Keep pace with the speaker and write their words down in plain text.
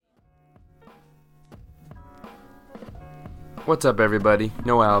What's up, everybody?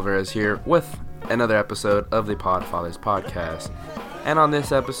 Noah Alvarez here with another episode of the Podfathers podcast. And on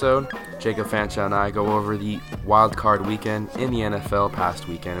this episode, Jacob Fanshaw and I go over the wild card weekend in the NFL past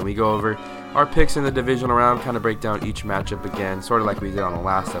weekend. And we go over our picks in the divisional round, kind of break down each matchup again, sort of like we did on the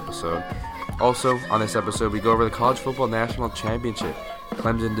last episode. Also, on this episode, we go over the College Football National Championship.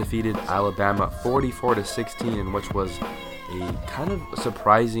 Clemson defeated Alabama 44-16, in which was a kind of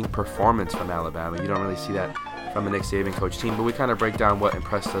surprising performance from Alabama. You don't really see that from a Nick Saban coach team, but we kind of break down what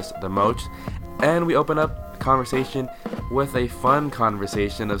impressed us the most. And we open up the conversation with a fun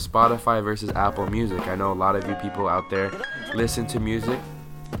conversation of Spotify versus Apple Music. I know a lot of you people out there listen to music.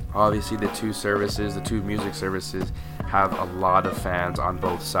 Obviously, the two music services have a lot of fans on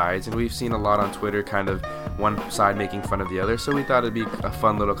both sides, and we've seen a lot on Twitter, kind of one side making fun of the other, so we thought it'd be a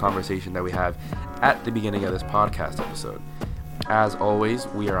fun little conversation that we have at the beginning of this podcast episode. As always,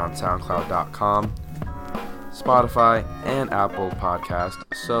 we are on SoundCloud.com, Spotify, and Apple Podcast,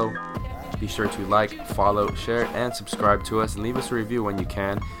 so be sure to like, follow, share, and subscribe to us, and leave us a review when you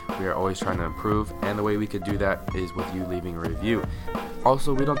can. We are always trying to improve, and the way we could do that is with you leaving a review.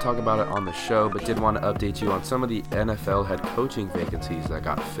 Also, we don't talk about it on the show, but did want to update you on some of the NFL head coaching vacancies that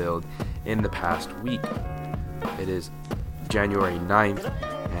got filled in the past week. It is January 9th,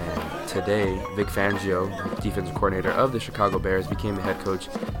 and today, Vic Fangio, defensive coordinator of the Chicago Bears, became the head coach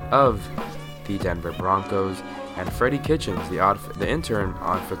of the Denver Broncos, and Freddie Kitchens, the intern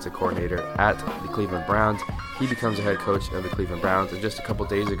offensive coordinator at the Cleveland Browns, he becomes the head coach of the Cleveland Browns. And just a couple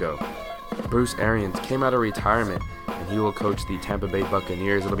days ago, Bruce Arians came out of retirement, and he will coach the Tampa Bay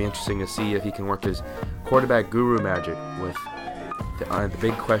Buccaneers. It'll be interesting to see if he can work his quarterback guru magic with the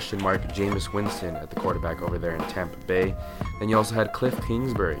big question mark Jameis Winston at the quarterback over there in Tampa Bay. Then you also had Cliff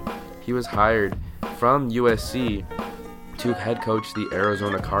Kingsbury. He was hired from USC to head coach the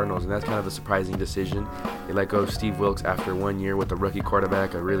Arizona Cardinals, and that's kind of a surprising decision. They let go of Steve Wilkes after 1 year with a rookie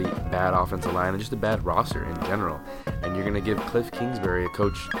quarterback, a really bad offensive line, and just a bad roster in general. And you're going to give Cliff Kingsbury, a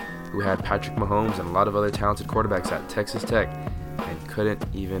coach who had Patrick Mahomes and a lot of other talented quarterbacks at Texas Tech, and couldn't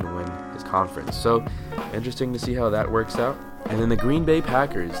even win his conference. So, interesting to see how that works out. And then the Green Bay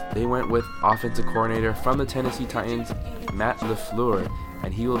Packers, they went with offensive coordinator from the Tennessee Titans, Matt LaFleur,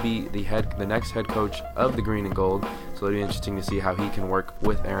 and he will be the next head coach of the Green and Gold. So it'll be interesting to see how he can work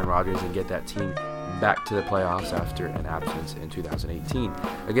with Aaron Rodgers and get that team back to the playoffs after an absence in 2018.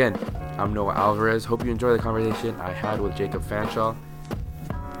 Again, I'm Noah Alvarez. Hope you enjoy the conversation I had with Jacob Fanshaw.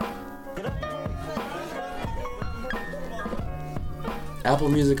 Apple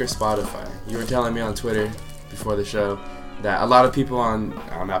Music or Spotify? You were telling me on Twitter before the show that a lot of people on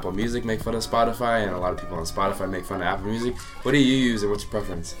Apple Music make fun of Spotify, and a lot of people on Spotify make fun of Apple Music. What do you use, and what's your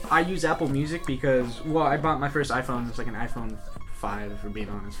preference? I use Apple Music because, I bought my first iPhone. It's like an iPhone 5, for being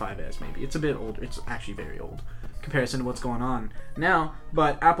honest, 5S maybe. It's a bit older. It's actually very old in comparison to what's going on now.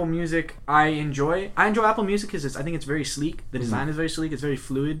 But Apple Music, I enjoy Apple Music because I think it's very sleek. The design is very sleek. It's very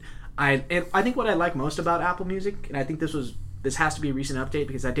fluid. I think what I like most about Apple Music, and I think this has to be a recent update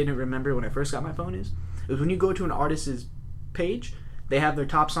because I didn't remember when I first got my phone, is when you go to an artist's page, they have their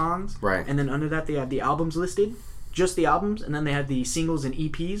top songs, right, and then under that they have the albums listed, just the albums, and then they have the singles and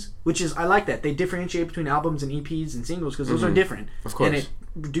EPs, which is, I like that they differentiate between albums and EPs and singles because those are different, of course, and it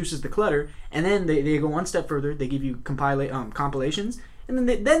reduces the clutter. And then they go one step further, they give you compilations, and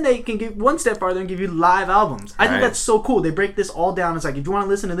then they can give one step farther and give you live albums. I think that's so cool. They break this all down. It's like, if you want to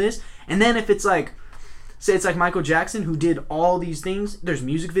listen to this, and then if it's like, say it's like Michael Jackson, who did all these things, there's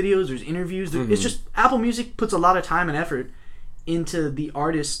music videos, there's interviews, it's just, Apple Music puts a lot of time and effort into the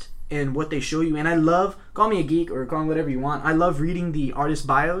artist and what they show you. And I love, call me a geek or call me whatever you want, I love reading the artist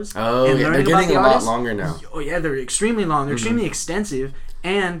bios. Oh, yeah, they're getting a lot longer now. Oh yeah, they're extremely long, they're extremely extensive,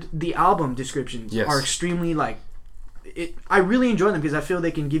 and the album descriptions are extremely I really enjoy them because I feel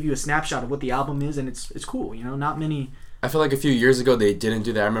they can give you a snapshot of what the album is, and it's cool, not many. I feel like a few years ago they didn't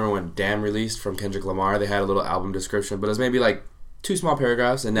do that. I remember when Damn released from Kendrick Lamar, they had a little album description, but it was maybe like 2 small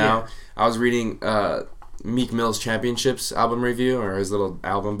paragraphs, and now I was reading Meek Mill's Championships album review, or his little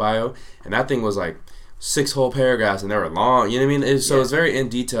album bio, and that thing was like 6 whole paragraphs, and they were long, you know what I mean? It's very in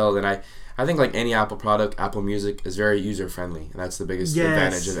detail, and I think like any Apple product, Apple Music is very user friendly, and that's the biggest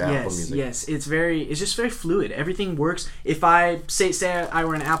advantage of Apple Music. Yes, it's just very fluid. Everything works. If I say I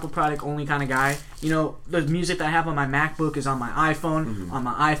were an Apple product only kind of guy, the music that I have on my MacBook is on my iPhone, on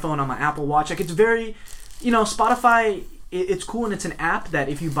my Apple Watch. Like, it's very, Spotify, it's cool, and it's an app that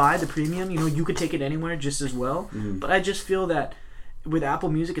if you buy the premium, you could take it anywhere just as well. But I just feel that with Apple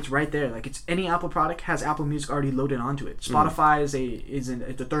Music, it's right there. Like, it's any Apple product has Apple Music already loaded onto it. Spotify it's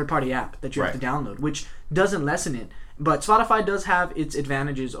a third-party app that you have to download, which doesn't lessen it. But Spotify does have its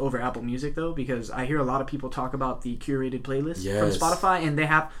advantages over Apple Music, though, because I hear a lot of people talk about the curated playlists from Spotify, and they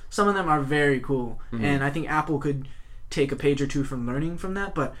have some of them are very cool. And I think Apple could take a page or two from learning from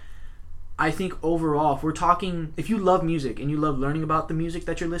that. But I think overall, if you love music and you love learning about the music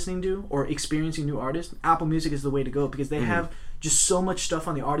that you're listening to or experiencing new artists, Apple Music is the way to go, because they have just so much stuff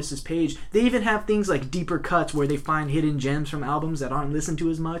on the artist's page. They even have things like deeper cuts where they find hidden gems from albums that aren't listened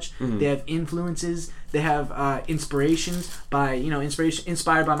to as much. They have influences. They have inspirations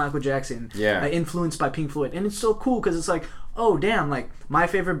inspired by Michael Jackson. Influenced by Pink Floyd. And it's so cool because it's like, oh damn, like my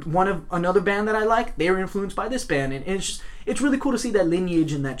favorite another band that I like, they were influenced by this band, and it's really cool to see that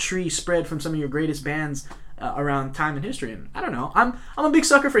lineage and that tree spread from some of your greatest bands around time and history. And I don't know, I'm a big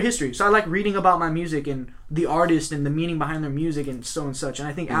sucker for history, so I like reading about my music and the artist and the meaning behind their music and so and such. And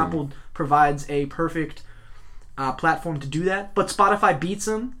I think Apple provides a perfect platform to do that. But Spotify beats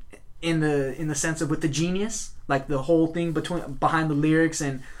them in the sense of with the genius, like the whole thing behind the lyrics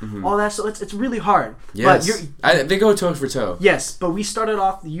and all that. So it's really hard. Yes, but they go toe for toe. Yes, but you started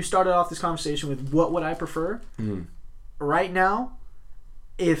off this conversation with what would I prefer. Right now,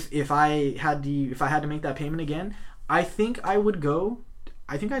 if I had to make that payment again, I think I'd go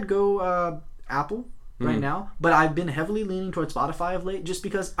Apple right now. But I've been heavily leaning towards Spotify of late, just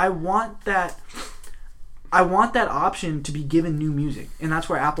because I want that option to be given new music, and that's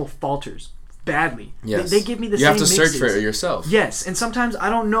where Apple falters badly. Yes. They give me the same You have to mixes. search for it yourself. Yes, and sometimes I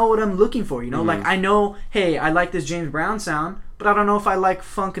don't know what I'm looking for, Like, I know, hey, I like this James Brown sound, but I don't know if I like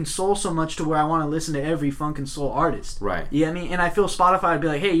funk and soul so much to where I want to listen to every funk and soul artist. Right. You know what I mean? And I feel Spotify would be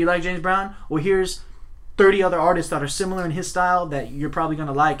like, hey, you like James Brown? Well, here's 30 other artists that are similar in his style that you're probably going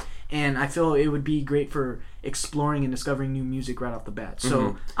to like, and I feel it would be great for exploring and discovering new music right off the bat.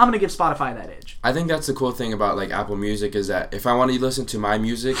 So I'm going to give Spotify that edge. I think that's the cool thing about like Apple Music is that if I want to listen to my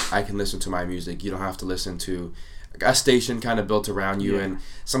music, I can listen to my music. You don't have to listen to a station kind of built around you. And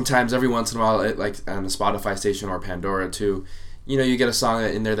sometimes every once in a while, like on a Spotify station or Pandora too, you get a song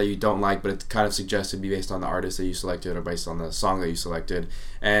in there that you don't like, but it's kind of suggested to be based on the artist that you selected or based on the song that you selected,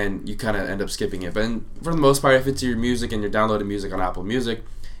 and you kind of end up skipping it. But for the most part, if it's your music and you're downloading music on Apple Music,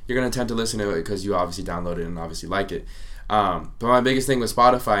 you're going to tend to listen to it because you obviously downloaded it and obviously like it. But my biggest thing with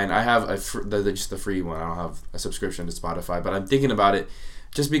Spotify, and I have just the free one, I don't have a subscription to Spotify, but I'm thinking about it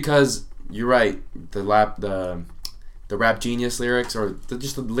just because you're right, the Rap Genius lyrics, or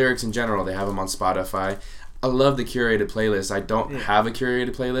just the lyrics in general, they have them on Spotify. I love the curated playlist. I don't have a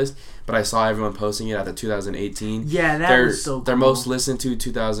curated playlist, but I saw everyone posting it at the 2018. Yeah, that was so cool. Their most listened to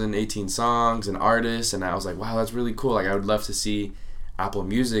 2018 songs and artists, and I was like, wow, that's really cool. Like, I would love to see Apple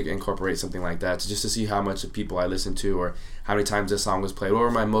Music incorporate something like that, just to see how much of people I listen to or how many times this song was played. What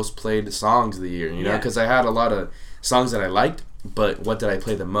were my most played songs of the year, you know? Because I had a lot of songs that I liked, but what did I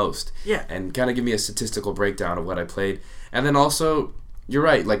play the most? Yeah. And kind of give me a statistical breakdown of what I played. And then also, you're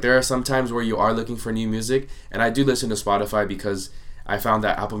right, like there are some times where you are looking for new music, and I do listen to Spotify because I found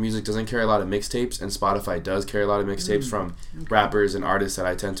that Apple Music doesn't carry a lot of mixtapes, and Spotify does carry a lot of mixtapes from rappers and artists that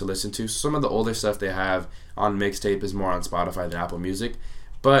I tend to listen to. Some of the older stuff they have on mixtape is more on Spotify than Apple Music.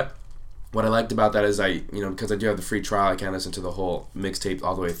 But what I liked about that is because I do have the free trial, I can't listen to the whole mixtape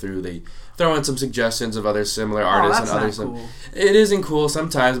all the way through. They throw in some suggestions of other similar artists and others. Cool. It isn't cool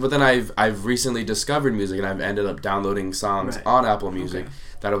sometimes, but then I've recently discovered music, and I've ended up downloading songs on Apple Music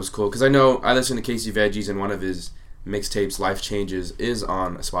that it was cool. Because I know I listened to Casey Veggies, and one of his mixtapes, Life Changes, is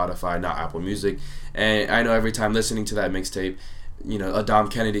on Spotify, not Apple Music. And I know every time listening to that mixtape, a Dom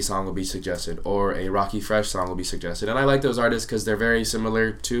Kennedy song will be suggested, or a Rocky Fresh song will be suggested. And I like those artists because they're very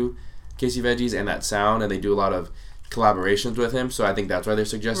similar to Casey Veggies and that sound, and they do a lot of collaborations with him, so I think that's why they're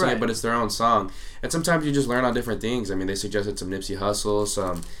suggesting it, but it's their own song. And sometimes you just learn on different things. I mean, they suggested some Nipsey Hussle,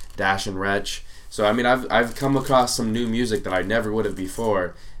 some Dash and Wretch. So, I mean, I've come across some new music that I never would have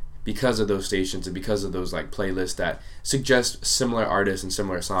before because of those stations and because of those like playlists that suggest similar artists and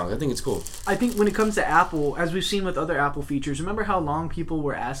similar songs. I think it's cool. I think when it comes to Apple, as we've seen with other Apple features, remember how long people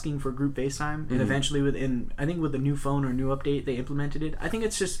were asking for group FaceTime, and eventually with the new phone or new update they implemented it. I think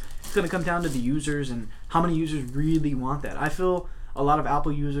it's going to come down to the users and how many users really want that. I feel a lot of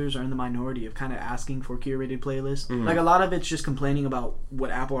Apple users are in the minority of kind of asking for curated playlists. Like, a lot of it's just complaining about what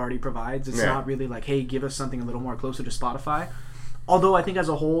Apple already provides. It's not really like, hey, give us something a little more closer to Spotify. Although I think as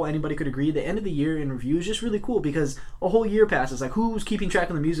a whole, anybody could agree, the end of the year in review is just really cool because a whole year passes. Like, who's keeping track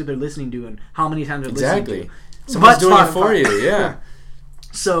of the music they're listening to and how many times they're listening to? Someone's doing it for you, yeah.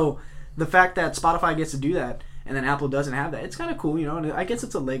 So the fact that Spotify gets to do that and then Apple doesn't have that, it's kind of cool, and I guess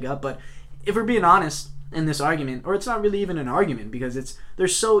it's a leg up. But if we're being honest, in this argument, or it's not really even an argument because they're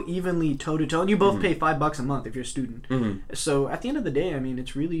so evenly toe to toe, and you both pay $5 a month if you're a student. So at the end of the day, I mean,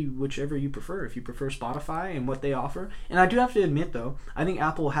 it's really whichever you prefer. If you prefer Spotify and what they offer, and I do have to admit though, I think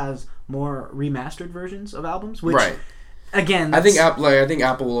Apple has more remastered versions of albums, which again, I think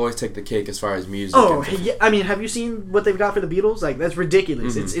Apple will always take the cake as far as music. Oh, yeah, I mean, have you seen what they've got for the Beatles? Like, that's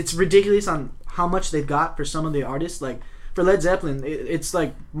ridiculous. It's ridiculous on how much they've got for some of the artists. Like for Led Zeppelin, it's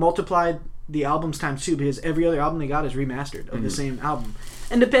like multiplied the albums times 2 because every other album they got is remastered of the same album.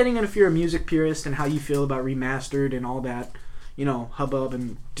 And depending on if you're a music purist and how you feel about remastered and all that, you know, hubbub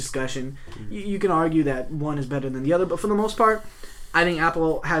and discussion, you can argue that one is better than the other. But for the most part, I think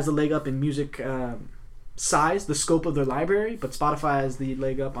Apple has a leg up in music size, the scope of their library, but Spotify has the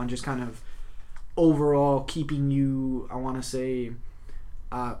leg up on just kind of overall keeping you, I want to say,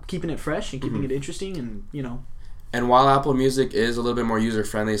 keeping it fresh and keeping it interesting and, you know. And while Apple Music is a little bit more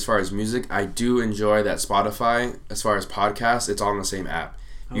user-friendly as far as music, I do enjoy that Spotify, as far as podcasts, it's all in the same app.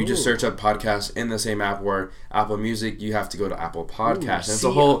 You just search up podcasts in the same app, where Apple Music, you have to go to Apple Podcasts.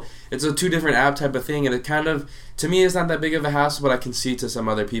 And it's a 2 different app type of thing, and it kind of, to me, it's not that big of a hassle, but I can see to some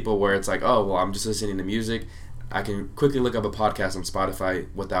other people where it's like, oh, well, I'm just listening to music. I can quickly look up a podcast on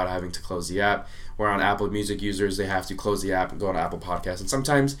Spotify without having to close the app. Where on Apple Music users, they have to close the app and go on Apple Podcasts. And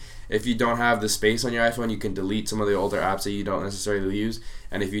sometimes, if you don't have the space on your iPhone, you can delete some of the older apps that you don't necessarily use.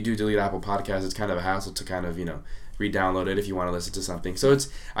 And if you do delete Apple Podcasts, it's kind of a hassle to kind of, you know, re-download it if you want to listen to something. So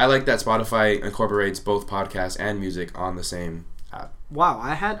I like that Spotify incorporates both podcasts and music on the same app. Wow,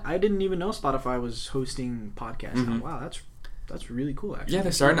 I didn't even know Spotify was hosting podcasts. Wow, that's really cool, actually. Yeah,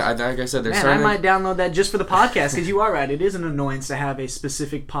 they're starting to, like I said, I might download that just for the podcast, because you are right. It is an annoyance to have a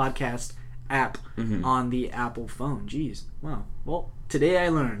specific podcast app on the Apple phone. Jeez. Wow. Well, today I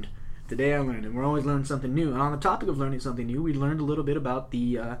learned, and we're always learning something new. And on the topic of learning something new, we learned a little bit about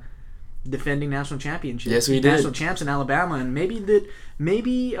the defending national championship. Yes, we did. National champs in Alabama, and maybe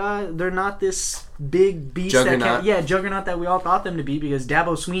they're not this big beast juggernaut. Juggernaut that we all thought them to be, because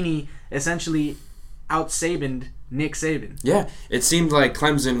Dabo Swinney essentially out-Sabaned Nick Saban. Yeah, it seemed like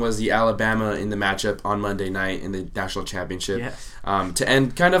Clemson was the Alabama in the matchup on Monday night in the national championship. Yes. To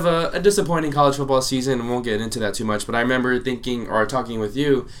end kind of a disappointing college football season, and won't get into that too much, but I remember thinking or talking with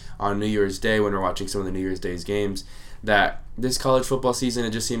you on New Year's Day when we were watching some of the New Year's Day's games, that this college football season,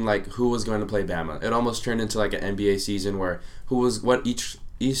 it just seemed like who was going to play Bama. It almost turned into like an NBA season where each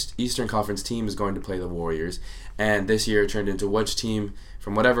Eastern Conference team is going to play the Warriors. And this year it turned into which team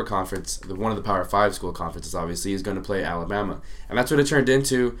from whatever conference, one of the Power 5 school conferences obviously, is going to play Alabama. And that's what it turned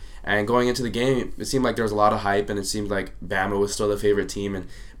into. And going into the game, it seemed like there was a lot of hype, and it seemed like Bama was still the favorite team, and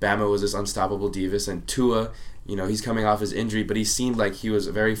Bama was this unstoppable Divas. And Tua, you know, he's coming off his injury, but he seemed like he was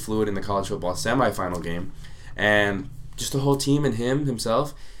very fluid in the college football semifinal game. And just the whole team and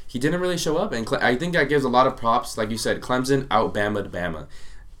himself, he didn't really show up. And I think that gives a lot of props. Like you said, Clemson out-Bama'd Bama.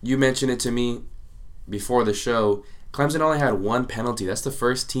 You mentioned it to me before the show. Clemson only had 1 penalty. That's the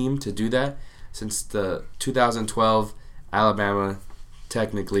first team to do that since the 2012 Alabama,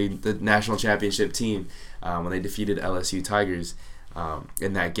 technically the national championship team, when they defeated LSU Tigers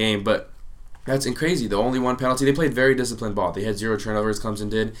in that game. But that's crazy. The only 1 penalty. They played very disciplined ball. They had 0 turnovers, Clemson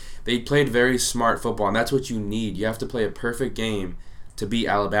did. They played very smart football, and that's what you need. You have to play a perfect game to beat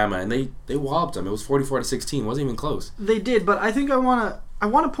Alabama, and they walloped them. It was 44-16. It wasn't even close. They did, but I think I want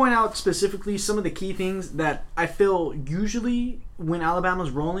to point out specifically some of the key things that I feel usually when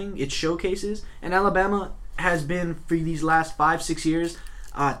Alabama's rolling, it showcases. And Alabama has been, for these last 5-6 years,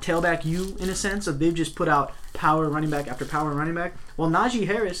 tailback U in a sense of they've just put out power running back after power running back. Well, Najee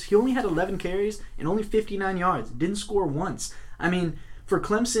Harris, he only had 11 carries and only 59 yards. Didn't score once. I mean, for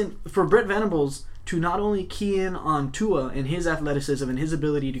Clemson, for Brett Venables to not only key in on Tua and his athleticism and his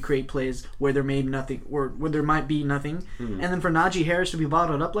ability to create plays where there may be nothing, or where there might be nothing, and then for Najee Harris to be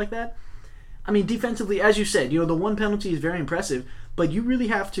bottled up like that. I mean, defensively, as you said, you know, the 1 penalty is very impressive, but you really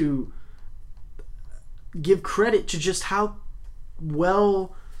have to give credit to just how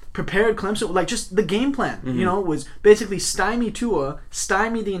well prepared Clemson, like just the game plan, you know, was basically stymie Tua,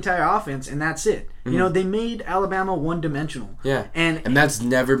 stymie the entire offense, and that's it. You know, they made Alabama one-dimensional. Yeah, and that's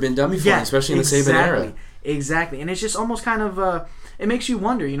never been done before, especially in the Saban era. Exactly, and it's just almost kind of, it makes you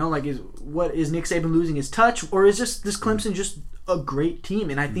wonder, you know, like, is Nick Saban losing his touch, or is this Clemson just a great team?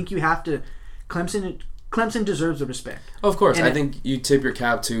 And I think you have to, Clemson deserves the respect. Of course. I think you tip your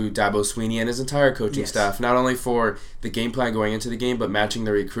cap to Dabo Swinney and his entire coaching staff, not only for the game plan going into the game, but matching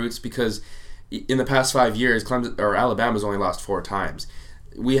the recruits, because in the past 5 years, Alabama's only lost 4 times.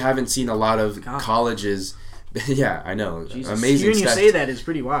 We haven't seen a lot of colleges. Yeah, I know. Jesus. Amazing Hearing stats. you say that is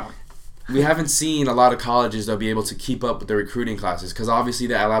pretty wild. we haven't seen a lot of colleges that'll be able to keep up with the recruiting classes because obviously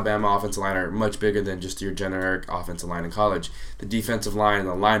the Alabama offensive line are much bigger than just your generic offensive line in college. The defensive line and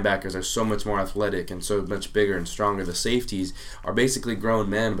the linebackers are so much more athletic and so much bigger and stronger. The safeties are basically grown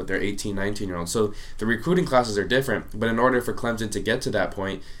men, but they're 18, 19-year-olds. So the recruiting classes are different, but in order for Clemson to get to that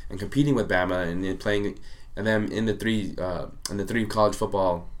point and competing with Bama and playing and them in the three college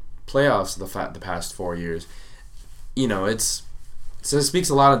football playoffs the past 4 years, so it speaks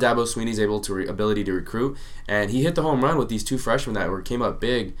a lot of Dabo Swinney's ability to recruit, and he hit the home run with these two freshmen that came up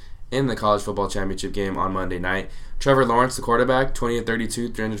big in the college football championship game on Monday night. Trevor Lawrence, the quarterback,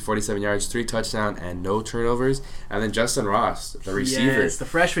 20-32, 347 yards, 3 touchdowns, and no turnovers. And then Justin Ross, the receiver. Yes, the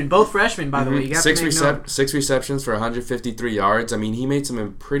freshman. Both freshmen, by the way. You have six receptions for 153 yards. I mean, he made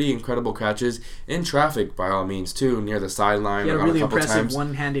some pretty incredible catches in traffic, by all means, too, near the sideline. He had a really impressive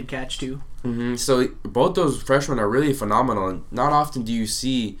one-handed catch, too. So both those freshmen are really phenomenal, and not often do you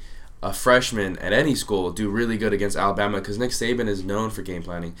see a freshman at any school do really good against Alabama because Nick Saban is known for game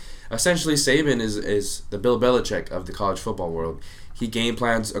planning. Essentially, Saban is the Bill Belichick of the college football world. He game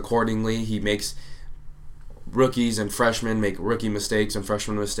plans accordingly. He makes rookies and freshmen make rookie mistakes and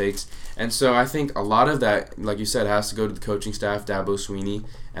freshman mistakes. And so I think a lot of that, like you said, has to go to the coaching staff, Dabo Swinney,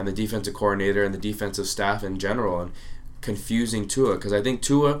 and the defensive coordinator and the defensive staff in general, and confusing Tua, because I think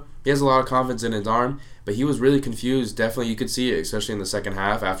Tua, he has a lot of confidence in his arm, but he was really confused. Definitely, you could see it, especially in the second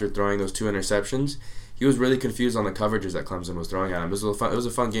half after throwing those 2 interceptions. He was really confused on the coverages that Clemson was throwing at him. It was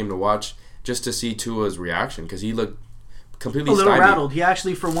a fun game to watch just to see Tua's reaction because he looked completely a little stymied. Rattled. He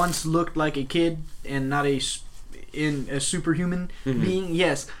actually, for once, looked like a kid and not a superhuman being.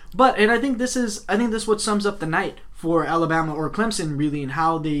 Yes, and I think this is what sums up the night for Alabama or Clemson really, and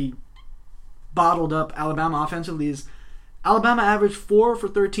how they bottled up Alabama offensively is Alabama averaged 4 for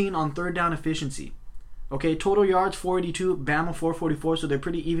 13 on third down efficiency. Okay, total yards 482, Bama 444, so they're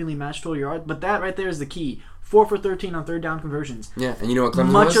pretty evenly matched total yards. But that right there is the key. 4 for 13 on third down conversions. Yeah, and you know what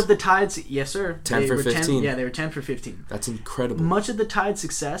Clemson Much was? of the Tide's, yes sir. 10 for 15. They were 10 for 15. That's incredible. Much of the Tide's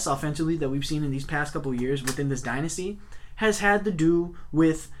success offensively that we've seen in these past couple of years within this dynasty has had to do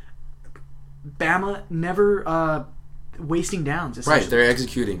with Bama never wasting downs. Right, they're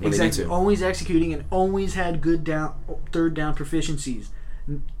executing when they need to. Always executing and always had good third down proficiencies.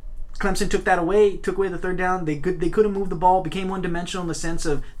 Clemson took away the third down. They couldn't move the ball, became one-dimensional in the sense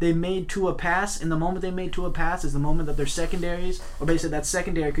of they made Tua pass, and the moment they made Tua pass is the moment that their secondaries, or basically that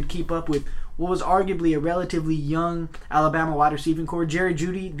secondary, could keep up with what was arguably a relatively young Alabama wide receiving core. Jerry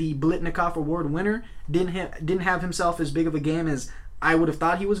Jeudy, the Blitnikoff Award winner, didn't have himself as big of a game as I would have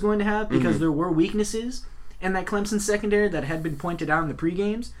thought he was going to have because there were weaknesses in that Clemson secondary that had been pointed out in the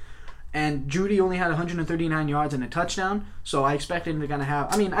pre-games. And Jeudy only had 139 yards and a touchdown, so I expected him to kind of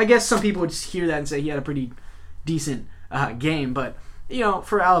have... I mean, I guess some people would hear that and say he had a pretty decent game, but,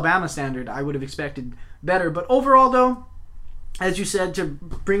 for Alabama standard, I would have expected better. But overall, though, as you said, to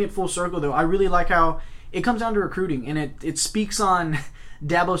bring it full circle, though, I really like how it comes down to recruiting, and it speaks on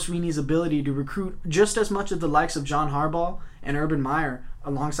Dabo Swinney's ability to recruit just as much as the likes of John Harbaugh and Urban Meyer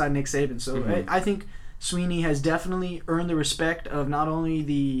alongside Nick Saban. So I think Swinney has definitely earned the respect of not only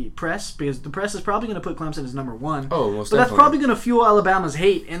the press, because the press is probably going to put Clemson as number one. Oh, most but definitely. That's probably going to fuel Alabama's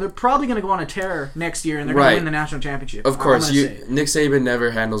hate, and they're probably going to go on a tear next year, and they're going to win the national championship. Of course, Nick Saban never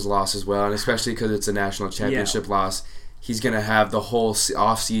handles losses well, and especially because it's a national championship loss. He's going to have the whole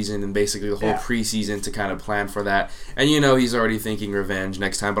off-season and basically the whole preseason to kind of plan for that. And he's already thinking revenge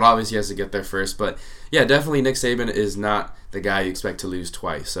next time, but obviously he has to get there first. But yeah, definitely Nick Saban is not the guy you expect to lose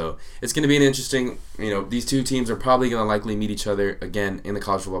twice. So it's going to be an interesting, these two teams are probably going to likely meet each other again in the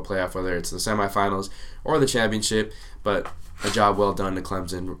college football playoff, whether it's the semifinals or the championship. But a job well done to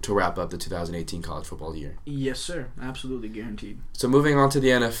Clemson to wrap up the 2018 college football year. Yes, sir. Absolutely guaranteed. So moving on to the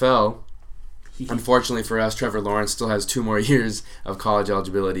NFL. Unfortunately for us, Trevor Lawrence still has 2 more years of college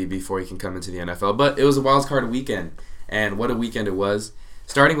eligibility before he can come into the NFL. But it was a wild card weekend, and what a weekend it was.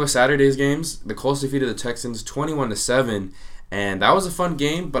 Starting with Saturday's games, the Colts defeated the Texans 21-7, and that was a fun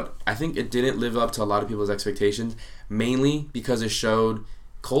game, but I think it didn't live up to a lot of people's expectations, mainly because it showed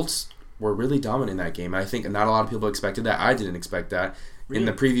Colts were really dominant in that game. I think not a lot of people expected that. I didn't expect that. Really? In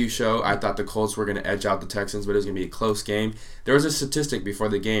the preview show, I thought the Colts were going to edge out the Texans, but it was going to be a close game. There was a statistic before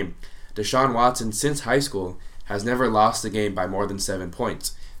the game. Deshaun Watson, since high school, has never lost a game by more than 7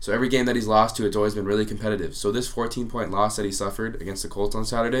 points. So every game that he's lost to, it's always been really competitive. So this 14-point loss that he suffered against the Colts on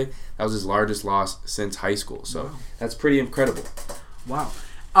Saturday, that was his largest loss since high school. So That's pretty incredible. Wow.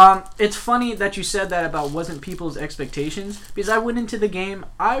 It's funny that you said that about wasn't people's expectations, because I went into the game,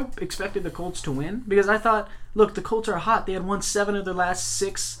 I expected the Colts to win, because I thought, look, the Colts are hot. They had won 6 of their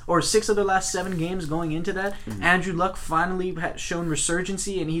last 7 games going into that. Mm-hmm. Andrew Luck finally had shown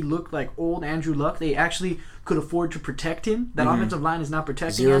resurgency, and he looked like old Andrew Luck. They actually could afford to protect him. That offensive line is not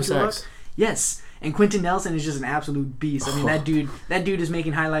protecting Andrew Luck. Yes. And Quentin Nelson is just an absolute beast. I mean, that dude is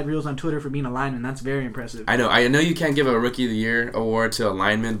making highlight reels on Twitter for being a lineman. That's very impressive. I know you can't give a Rookie of the Year award to a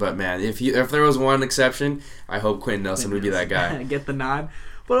lineman, but man, if there was one exception, I hope Quentin Nelson would be that guy. Get the nod.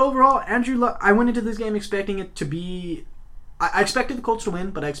 But overall, Andrew Luck, I went into this game expecting it to be... I expected the Colts to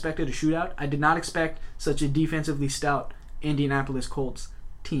win, but I expected a shootout. I did not expect such a defensively stout Indianapolis Colts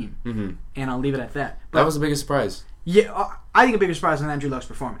team. Mm-hmm. And I'll leave it at that. But that was the biggest surprise. Yeah, I think a bigger surprise than Andrew Luck's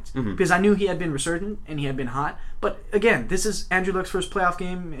performance. Mm-hmm. Because I knew he had been resurgent and he had been hot. But again, this is Andrew Luck's first playoff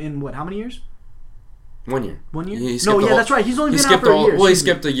game in how many years? 1 year. 1 year? That's right. He's only been out for a year. Well, he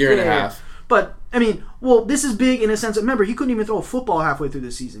skipped a year and a half. But, I mean, this is big in a sense. Remember, he couldn't even throw a football halfway through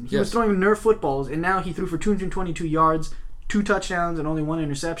the season. He was throwing Nerf footballs, and now he threw for 222 yards, 2 touchdowns, and only 1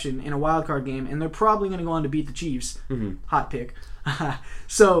 interception in a wild card game. And they're probably going to go on to beat the Chiefs. Mm-hmm. Hot pick.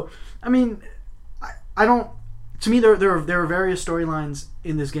 So, I mean, I don't... To me, there are various storylines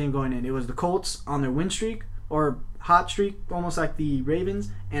in this game going in. It was the Colts on their win streak, or hot streak, almost like the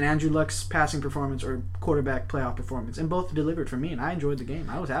Ravens, and Andrew Luck's passing performance or quarterback playoff performance. And both delivered for me, and I enjoyed the game.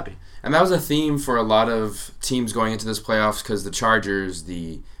 I was happy. And that was a theme for a lot of teams going into this playoffs, because the Chargers,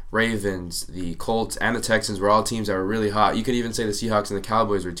 the Ravens, the Colts, and the Texans were all teams that were really hot. You could even say the Seahawks and the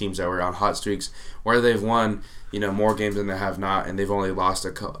Cowboys were teams that were on hot streaks, where they've won more games than they have not, and they've only lost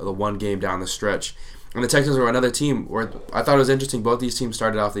the one game down the stretch. And the Texans were another team where I thought it was interesting. Both these teams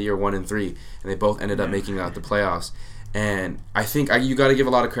started off the year 1-3, and they both ended up making out the playoffs. And I think you got to give a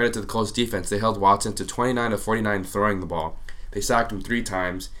lot of credit to the Colts defense. They held Watson to 29 of 49 throwing the ball. They sacked him 3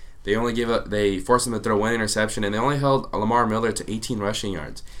 times. They forced him to throw 1 interception, and they only held Lamar Miller to 18 rushing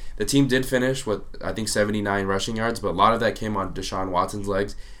yards. The team did finish with, I think, 79 rushing yards, but a lot of that came on Deshaun Watson's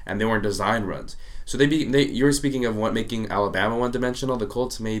legs, and they weren't design runs. So you were speaking of making Alabama one-dimensional. The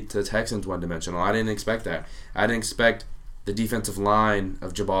Colts made the Texans one-dimensional. I didn't expect that. I didn't expect the defensive line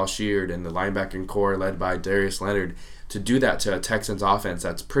of Jabal Sheard and the linebacking core led by Darius Leonard to do that to a Texans offense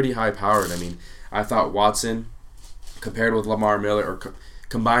that's pretty high-powered. I mean, I thought Watson, combined with Lamar Miller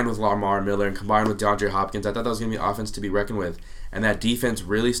and combined with DeAndre Hopkins, I thought that was going to be an offense to be reckoned with. And that defense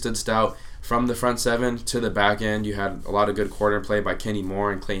really stood stout from the front 7 to the back end. You had a lot of good quarter play by Kenny Moore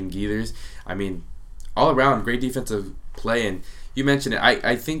and Clayton Geathers. I mean, all around, great defensive play. And you mentioned it.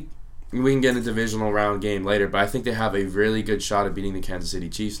 I think we can get a divisional round game later, but I think they have a really good shot at beating the Kansas City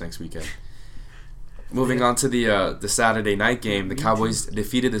Chiefs next weekend. Moving on to the Saturday night game, the Cowboys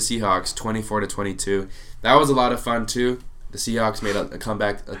defeated the Seahawks 24-22. That was a lot of fun too. The Seahawks made a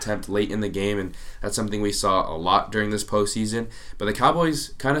comeback attempt late in the game, and that's something we saw a lot during this postseason. But the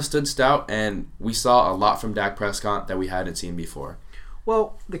Cowboys kind of stood stout, and we saw a lot from Dak Prescott that we hadn't seen before.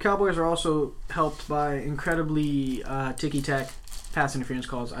 Well, the Cowboys are also helped by incredibly ticky-tack pass interference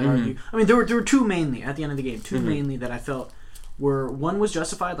calls, I'd argue. I mean, there were 2 mainly at the end of the game. 2 mainly that I felt were... One was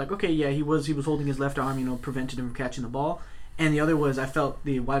justified, like, okay, yeah, he was holding his left arm, prevented him from catching the ball. And the other was, I felt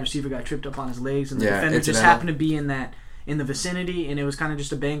the wide receiver got tripped up on his legs, and the defender just happened to be in the vicinity, and it was kind of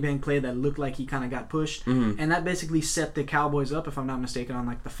just a bang-bang play that looked like he kind of got pushed. And that basically set the Cowboys up, if I'm not mistaken, on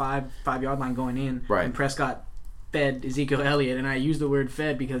like the 5-yard line going in. Right. And Prescott fed Ezekiel Elliott, and I use the word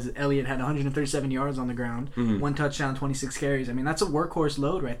fed because Elliott had 137 yards on the ground, 1 touchdown, 26 carries. I mean, that's a workhorse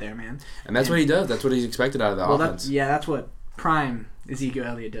load right there, man. And that's what he does. That's what he's expected out of the offense. That's what prime Ezekiel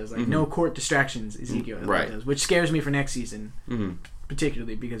Elliott does. Like, no court distractions Ezekiel Elliott does, which scares me for next season,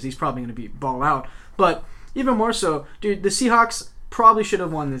 particularly because he's probably going to be ball out. But even more so, dude, the Seahawks probably should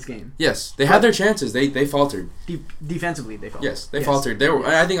have won this game. Yes, they had their chances. They faltered. Defensively, they faltered. Yes, they faltered.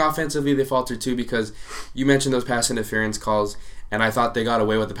 I think offensively they faltered too, because you mentioned those pass interference calls, and I thought they got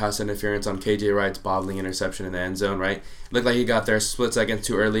away with the pass interference on KJ Wright's bobbling interception in the end zone, right? Looked like he got there a split second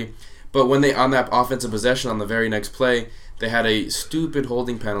too early. But when they, on that offensive possession on the very next play, they had a stupid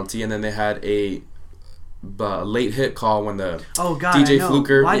holding penalty, and then they had a late hit call when the DJ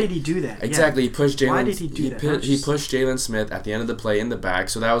Fluker. Why did he do that? Exactly, he pushed Jalen. Why did he do that? He pushed Jalen Smith at the end of the play in the back,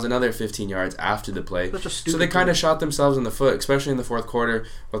 so that was another 15 yards after the play. So they kind of shot themselves in the foot, especially in the fourth quarter,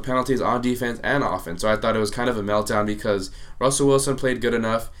 with penalties on defense and offense. So I thought it was kind of a meltdown because Russell Wilson played good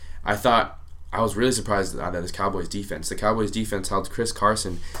enough. I was really surprised at this Cowboys defense. The Cowboys defense held Chris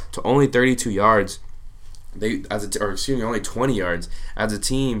Carson to only 32 yards. Only 20 yards. As a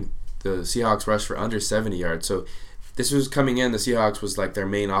team, the Seahawks rushed for under 70 yards. So this was coming in. The Seahawks was like their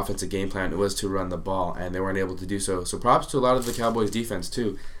main offensive game plan. It was to run the ball, and they weren't able to do so. So props to a lot of the Cowboys defense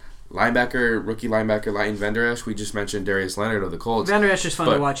too. Rookie linebacker Leighton Vander Esch. We just mentioned Darius Leonard of the Colts. Vander Esch is fun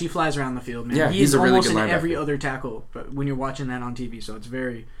to watch. He flies around the field, man. Yeah, he's a really almost good linebacker. in every other tackle when you're watching that on TV. So it's a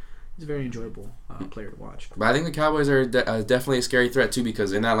very enjoyable player to watch. But I think the Cowboys are definitely a scary threat too,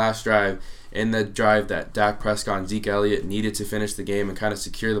 because in that last drive, that Dak Prescott and Zeke Elliott needed to finish the game and kind of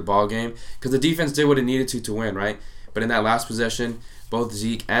secure the ball game, because the defense did what it needed to win, right? But in that last possession, both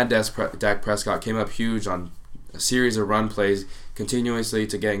Zeke and Dak Prescott came up huge on a series of run plays, continuously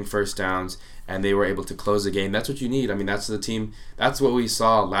to getting first downs, and they were able to close the game. That's what you need. I mean, that's the team. That's what we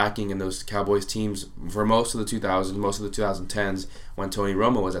saw lacking in those Cowboys teams for most of the 2000s, most of the 2010s when Tony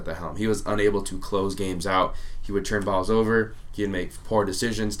Romo was at the helm. He was unable to close games out. He would turn balls over. He'd make poor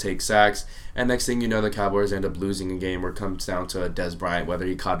decisions, take sacks, and next thing you know, the Cowboys end up losing a game where it comes down to Dez Bryant, whether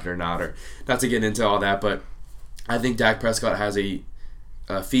he caught it or not, or not to get into all that. But I think Dak Prescott has a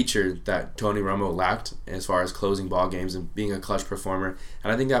feature that Tony Romo lacked as far as closing ball games and being a clutch performer,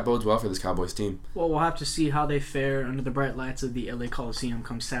 and I think that bodes well for this Cowboys team. Well, we'll have to see how they fare under the bright lights of the LA Coliseum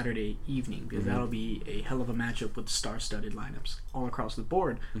come Saturday evening, because that'll be a hell of a matchup with star-studded lineups all across the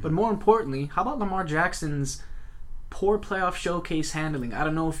board. But more importantly, how about Lamar Jackson's poor playoff showcase handling? I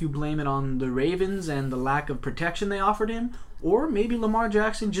don't know if you blame it on the Ravens and the lack of protection they offered him, or maybe Lamar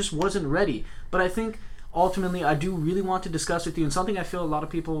Jackson just wasn't ready. But I think ultimately, I do really want to discuss with you, and something I feel a lot of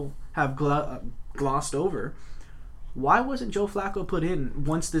people have glossed over. Why wasn't Joe Flacco put in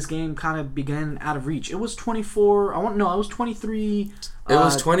once this game kind of began out of reach? It was 24. It was 23. It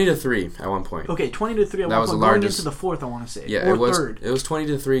was 20-3 at one point. Okay, 20-3 at one point. Going into the fourth, I want to say. Yeah, or it was third. It was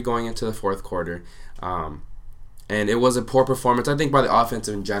 20-3 going into the fourth quarter. And it was a poor performance, I think, by the offense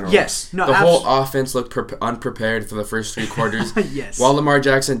in general. Yes. No, the whole offense looked unprepared for the first three quarters. Yes. While Lamar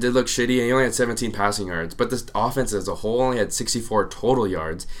Jackson did look shitty, and he only had 17 passing yards. But this offense as a whole only had 64 total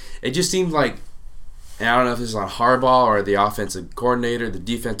yards. It just seemed like, and I don't know if this is on Harbaugh or the offensive coordinator, the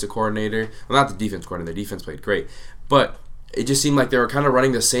defensive coordinator. Well, not the defense coordinator. The defense played great. But it just seemed like they were kind of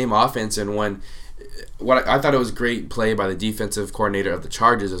running the same offense. And I thought it was great play by the defensive coordinator of the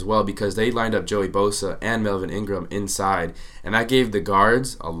Chargers as well, because they lined up Joey Bosa and Melvin Ingram inside, and that gave the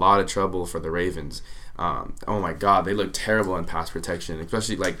guards a lot of trouble for the Ravens. Oh my God, they looked terrible in pass protection,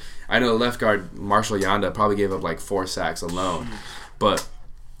 especially I know the left guard Marshall Yanda probably gave up 4 sacks alone, but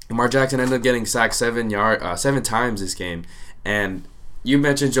Lamar Jackson ended up getting sacked 7 times this game. And you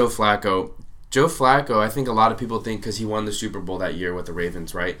mentioned Joe Flacco. Joe Flacco, I think a lot of people think because he won the Super Bowl that year with the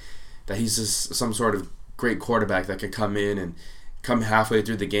Ravens, right, that he's just some sort of great quarterback that could come in and come halfway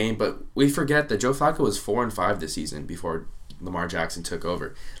through the game. But we forget that Joe Flacco was 4-5 this season before Lamar Jackson took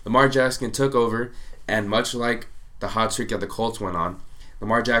over. Lamar Jackson took over, and much like the hot streak that the Colts went on,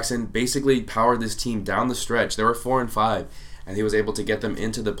 Lamar Jackson basically powered this team down the stretch. They were 4-5, and he was able to get them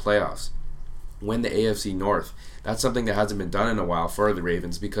into the playoffs, win the AFC North. That's something that hasn't been done in a while for the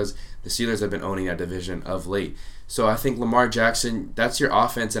Ravens, because the Steelers have been owning that division of late. So I think Lamar Jackson, that's your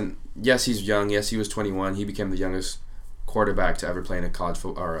offense. And yes, he's young. Yes, he was 21. He became the youngest quarterback to ever play in a college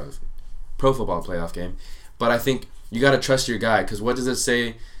or a pro football playoff game. But I think you got to trust your guy, because what does it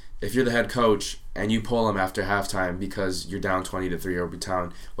say if you're the head coach and you pull him after halftime because you're down 20-3 or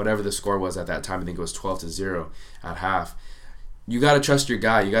down whatever the score was at that time? I think it was 12-0 at half. You got to trust your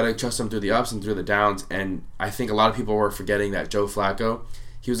guy. You got to trust him through the ups and through the downs. And I think a lot of people were forgetting that Joe Flacco,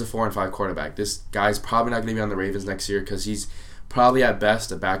 he was a 4-5 quarterback. This guy's probably not going to be on the Ravens next year, because he's probably at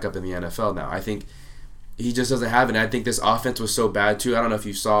best a backup in the NFL now. I think he just doesn't have it. And I think this offense was so bad too. I don't know if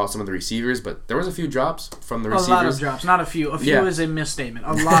you saw some of the receivers, but there was a few drops from the receivers. A lot of drops, not a few. A few is a misstatement.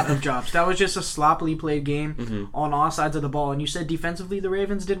 A lot of drops. That was just a sloppily played game on all sides of the ball. And you said defensively the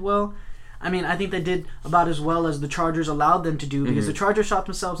Ravens did well. I mean, I think they did about as well as the Chargers allowed them to do, because the Chargers shot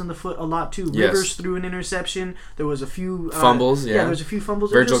themselves in the foot a lot too. Yes. Rivers threw an interception. There was a few fumbles. Yeah, there was a few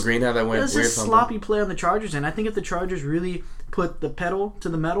fumbles. Virgil Green had that weird fumble. It was a sloppy play on the Chargers, and I think if the Chargers really put the pedal to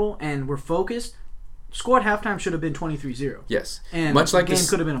the metal and were focused, score at halftime should have been 23-0. Yes, and the game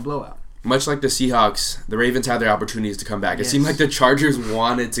could have been a blowout. Much like the Seahawks, the Ravens had their opportunities to come back. It seemed like the Chargers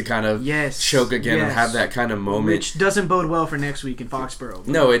wanted to kind of choke again and have that kind of moment. Which doesn't bode well for next week in Foxborough.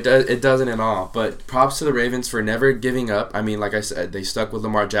 No, it doesn't at all. But props to the Ravens for never giving up. I mean, like I said, they stuck with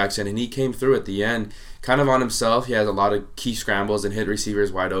Lamar Jackson, and he came through at the end kind of on himself. He had a lot of key scrambles and hit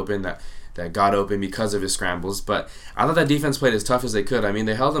receivers wide open that got open because of his scrambles. But I thought that defense played as tough as they could. I mean,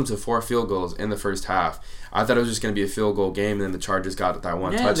 they held them to 4 field goals in the first half. I thought it was just going to be a field goal game, and then the Chargers got that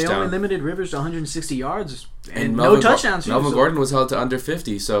one touchdown. They only limited Rivers to 160 yards and no touchdowns. Melvin Gordon was held to under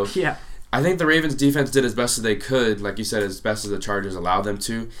 50. So yeah. I think the Ravens defense did as best as they could, like you said, as best as the Chargers allowed them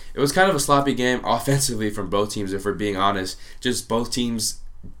to. It was kind of a sloppy game offensively from both teams, if we're being honest. Just both teams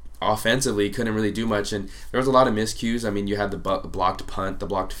offensively couldn't really do much, and there was a lot of miscues. I mean, you had the blocked punt, the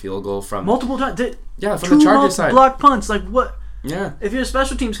blocked field goal from multiple times. From the Chargers side. Blocked punts, like what? Yeah. If you're a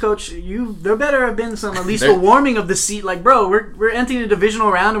special teams coach, there better have been some at least a warming of the seat. Like, bro, we're entering a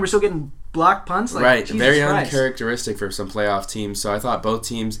divisional round and we're still getting blocked punts. Like, right, Jesus very Christ. uncharacteristic for some playoff teams. So I thought both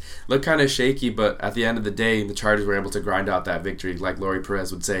teams looked kind of shaky, but at the end of the day, the Chargers were able to grind out that victory, like Lori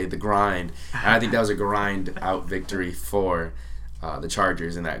Perez would say, the grind. And I think that was a grind out victory for the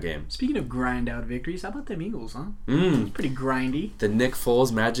Chargers in that game. Speaking of grind out victories, how about them Eagles, huh? It's pretty grindy. The Nick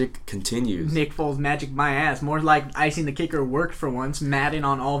Foles magic continues. Nick Foles magic my ass. More like icing the kicker worked for once. Madden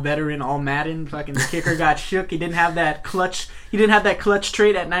on all veteran, all Madden. Fucking the kicker got shook. He didn't have that clutch. He didn't have that clutch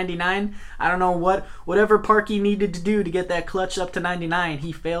trait at 99. I don't know whatever Parkey needed to do to get that clutch up to 99.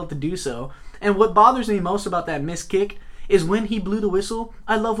 He failed to do so. And what bothers me most about that missed kick is when he blew the whistle.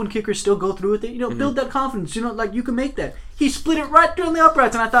 I love when kickers still go through with it. Build that confidence. Like, you can make that. He split it right during the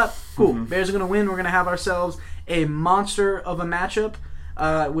uprights, and I thought, cool, Bears are going to win. We're going to have ourselves a monster of a matchup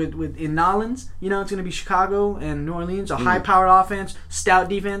with in Nolans. It's going to be Chicago and New Orleans, a high-powered offense, stout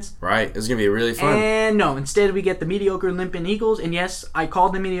defense. Right. It's going to be really fun. And no, instead we get the mediocre limping Eagles. And yes, I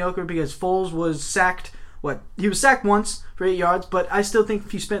called them mediocre because Foles was sacked. He was sacked once for 8 yards, but I still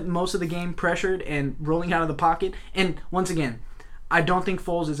think he spent most of the game pressured and rolling out of the pocket. And once again, I don't think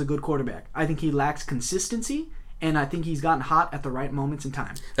Foles is a good quarterback. I think he lacks consistency, and I think he's gotten hot at the right moments in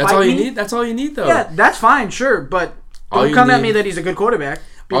time. That's all you need? That's all you need, though. Yeah, that's fine, sure, but don't come at me that he's a good quarterback.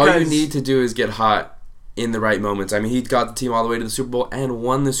 All you need to do is get hot in the right moments. I mean, he got the team all the way to the Super Bowl and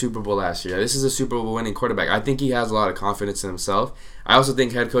won the Super Bowl last year. This is a Super Bowl winning quarterback. I think he has a lot of confidence in himself. I also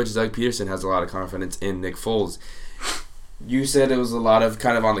think head coach Doug Peterson has a lot of confidence in Nick Foles. You said it was a lot of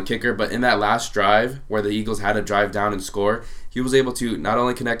kind of on the kicker, but in that last drive where the Eagles had to drive down and score, he was able to not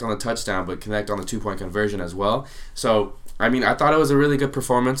only connect on the touchdown, but connect on the 2-point conversion as well. So, I mean, I thought it was a really good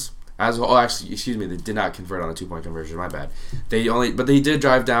performance. They did not convert on the 2-point conversion. My bad. But they did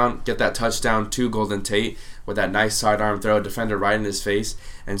drive down, get that touchdown to Golden Tate with that nice sidearm throw, defender right in his face,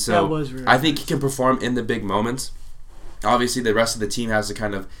 and so that was really I think he can perform in the big moments. Obviously, the rest of the team has to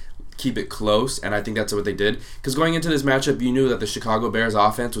kind of keep it close, and I think that's what they did. Because going into this matchup, you knew that the Chicago Bears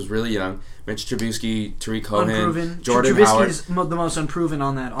offense was really young. Mitch Trubisky, Tariq Cohen, unproven. Jordan Trubisky's Howard. the most unproven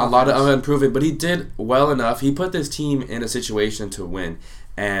on that offense. A lot of unproven, but he did well enough. He put this team in a situation to win.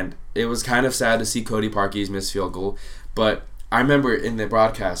 And it was kind of sad to see Cody Parkey's missed field goal. But I remember in the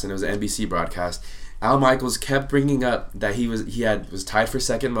broadcast, and it was an NBC broadcast, Al Michaels kept bringing up that he was tied for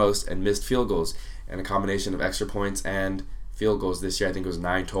second most and missed field goals, and a combination of extra points and field goals this year. I think it was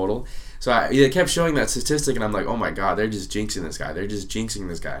 9 total. So they kept showing that statistic, and I'm like, oh my God, they're just jinxing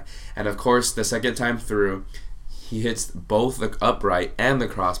this guy. And of course, the second time through, he hits both the upright and the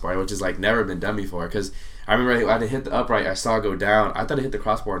crossbar, which is like never been done before. Because I remember I had to hit the upright, I saw it go down. I thought it hit the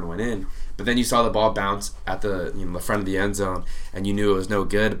crossbar and went in, but then you saw the ball bounce at the the front of the end zone, and you knew it was no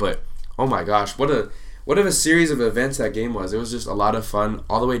good. But oh my gosh, what a series of events that game was. It was just a lot of fun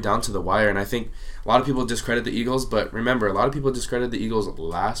all the way down to the wire. And I think a lot of people discredit the Eagles, but remember, a lot of people discredited the Eagles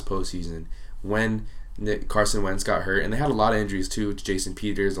last postseason when Carson Wentz got hurt, and they had a lot of injuries too. Jason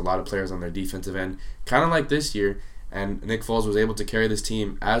Peters, a lot of players on their defensive end, kind of like this year. And Nick Foles was able to carry this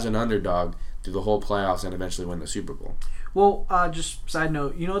team as an underdog through the whole playoffs and eventually win the Super Bowl. Well, just side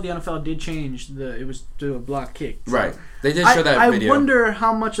note, the NFL did change it was to a block kick. So right. They did show that video. I wonder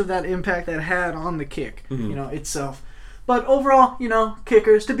how much of that impact that had on the kick, itself. But overall,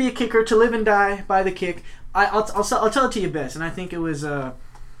 kickers, to be a kicker, to live and die by the kick. I'll tell it to you best, and I think it was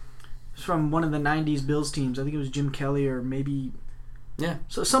from one of the 90s Bills teams. I think it was Jim Kelly or maybe... Yeah.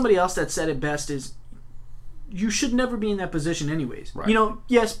 So somebody else that said it best is, you should never be in that position anyways. Right.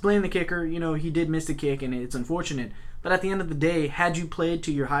 Yes, blame the kicker. He did miss the kick, and it's unfortunate. But at the end of the day, had you played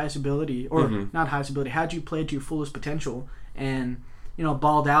to your highest ability, or not highest ability, had you played to your fullest potential and,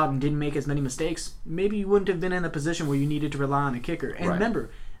 balled out and didn't make as many mistakes, maybe you wouldn't have been in a position where you needed to rely on a kicker. And remember,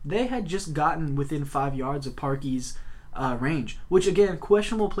 they had just gotten within 5 yards of Parkey's range, which, again,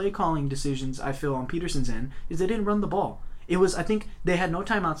 questionable play calling decisions, I feel, on Peterson's end, is they didn't run the ball. It was, I think, they had no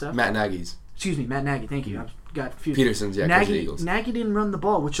timeouts left. Matt Nagy's. Excuse me, Matt Nagy. Thank you. I've got confused. Peterson's, yeah, because of the Eagles. Nagy didn't run the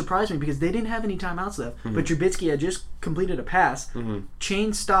ball, which surprised me because they didn't have any timeouts left. But Trubisky had just completed a pass.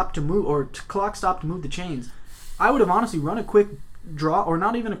 Chains stopped to move, or clock stopped to move the chains. I would have honestly run a quick draw, or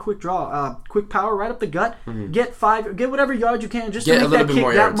not even a quick draw, quick power right up the gut. Get whatever yards you can just to make that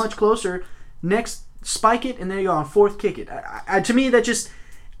kick that much closer. Next, spike it, and there you go on fourth, kick it. To me, that just...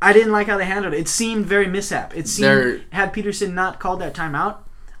 I didn't like how they handled it. It seemed very mishap. It seemed, had Peterson not called that timeout,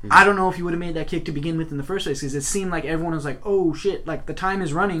 I don't know if he would have made that kick to begin with in the first place, because it seemed like everyone was like, oh shit, like the time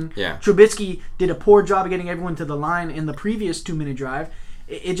is running. Yeah. Trubisky did a poor job of getting everyone to the line in the previous 2-minute drive.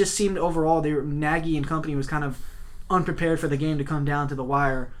 It just seemed overall Nagy and company was kind of unprepared for the game to come down to the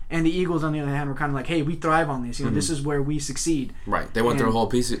wire, and the Eagles on the other hand were kind of like, hey, we thrive on this, this is where we succeed. Right, they went through a whole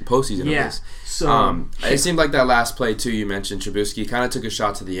postseason of this. So it seemed like that last play too you mentioned, Trubisky kind of took a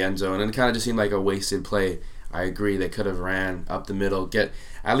shot to the end zone, and it kind of just seemed like a wasted play. I agree, they could have ran up the middle, get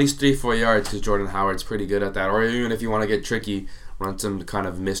at least 3-4 yards, because Jordan Howard's pretty good at that, or even if you want to get tricky, run some kind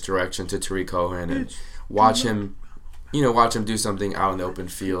of misdirection to Tariq Cohen and watch him do something out in the open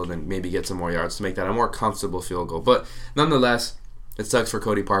field and maybe get some more yards to make that a more comfortable field goal. But nonetheless, it sucks for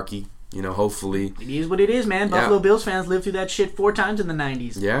Cody Parkey. Hopefully. It is what it is, man. Buffalo Bills fans lived through that shit 4 times in the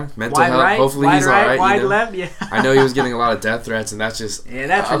 90s. Yeah, mental health. Right, hopefully he's all right. Wide left, yeah. I know he was getting a lot of death threats, and that's just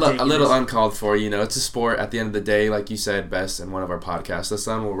that's a little uncalled for. It's a sport. At the end of the day, like you said best in one of our podcasts, the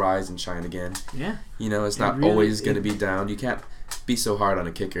sun will rise and shine again. Yeah. It's not really, always going to be down. You can't be so hard on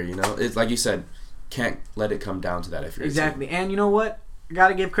a kicker, It's like you said, can't let it come down to that if you're exactly. And you know what? Got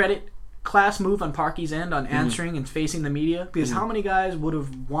to give credit. Class move on Parkey's end on answering and facing the media, because how many guys would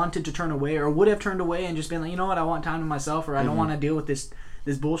have wanted to turn away or would have turned away and just been like, you know what, I want time to myself, or I don't want to deal with this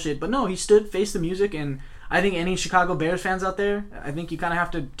bullshit. But no, he stood, faced the music, and I think any Chicago Bears fans out there, I think you kind of have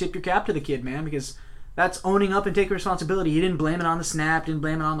to tip your cap to the kid, man, because that's owning up and taking responsibility. He didn't blame it on the snap, didn't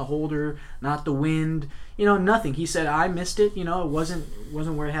blame it on the holder, not the wind, nothing. He said, I missed it, it wasn't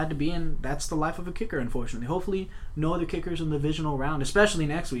where it had to be, and that's the life of a kicker, unfortunately. Hopefully no other kickers in the divisional round, especially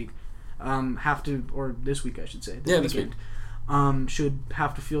next week, have to, or this week I should say, this week, should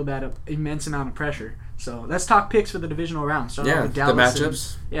have to feel that immense amount of pressure. So let's talk picks for the divisional round. Start off with Dallas,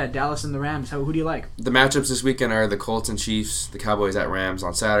 the matchups. Dallas and the Rams. Who do you like? The matchups this weekend are the Colts and Chiefs, the Cowboys at Rams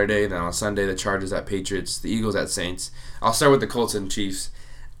on Saturday, then on Sunday the Chargers at Patriots, the Eagles at Saints. I'll start with the Colts and Chiefs.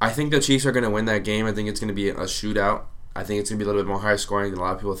 I think the Chiefs are going to win that game. I think it's going to be a shootout. I think it's going to be a little bit more high scoring than a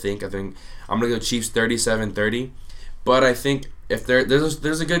lot of people think. I think I'm going to go Chiefs 37-30. But I think if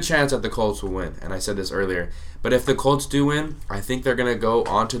there's a good chance that the Colts will win, and I said this earlier. But if the Colts do win, I think they're going to go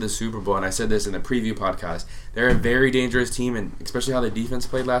on to the Super Bowl, and I said this in the preview podcast. They're a very dangerous team, and especially how the defense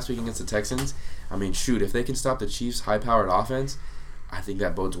played last week against the Texans. I mean, shoot, if they can stop the Chiefs' high-powered offense, I think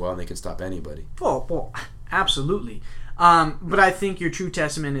that bodes well, and they can stop anybody. Well, absolutely. But I think your true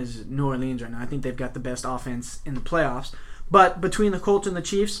testament is New Orleans right now. I think they've got the best offense in the playoffs. But between the Colts and the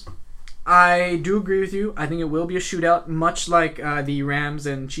Chiefs, I do agree with you. I think it will be a shootout, much like the Rams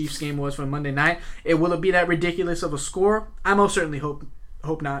and Chiefs game was from Monday night. Will it be that ridiculous of a score? I most certainly hope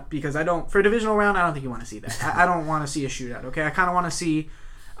not, because for a divisional round, I don't think you want to see that. I don't want to see a shootout. Okay, I kind of want to see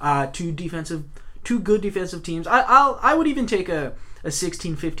two good defensive teams. I would even take a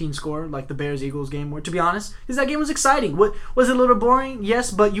 16-15 score like the Bears-Eagles game, where, to be honest, because that game was exciting. Was it a little boring? Yes,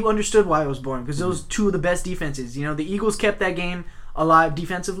 but you understood why it was boring, because those two of the best defenses. The Eagles kept that game alive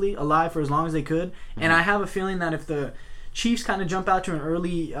for as long as they could, and I have a feeling that if the Chiefs kind of jump out to an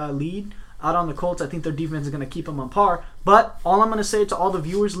early lead out on the Colts, I think their defense is going to keep them on par. But all I'm going to say to all the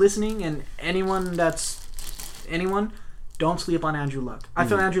viewers listening and anyone, don't sleep on Andrew Luck. I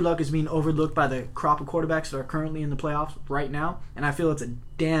feel Andrew Luck is being overlooked by the crop of quarterbacks that are currently in the playoffs right now, and I feel it's a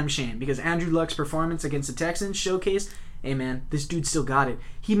damn shame, because Andrew Luck's performance against the Texans showcased, hey man, this dude still got it.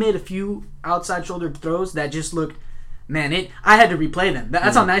 He made a few outside shoulder throws that just looked, man, I had to replay them.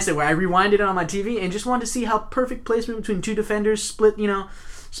 That's how nice they were. I rewinded it on my TV and just wanted to see how perfect placement between two defenders, split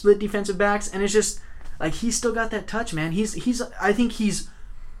defensive backs, and it's just like he's still got that touch, man. I think he's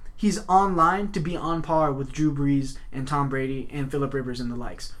on line to be on par with Drew Brees and Tom Brady and Phillip Rivers and the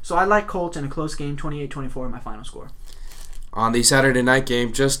likes. So I like Colts in a close game, 28-24, my final score. On the Saturday night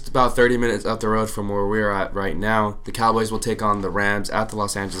game, just about 30 minutes up the road from where we're at right now, the Cowboys will take on the Rams at the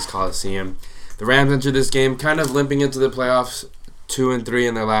Los Angeles Coliseum. The Rams entered this game kind of limping into the playoffs, 2-3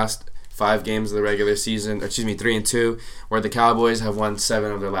 in their last 5 games of the regular season. 3-2, where the Cowboys have won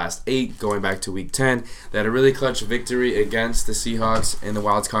 7 of their last 8, going back to Week 10. They had a really clutch victory against the Seahawks in the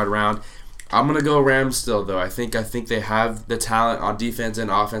wild card round. I'm gonna go Rams still, though. I think they have the talent on defense and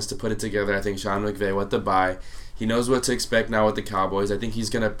offense to put it together. I think Sean McVay with the bye. He knows what to expect now with the Cowboys. I think he's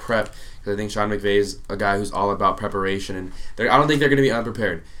going to prep, because I think Sean McVay is a guy who's all about preparation, and I don't think they're going to be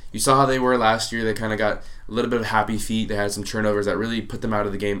unprepared. You saw how they were last year. They kind of got a little bit of happy feet. They had some turnovers that really put them out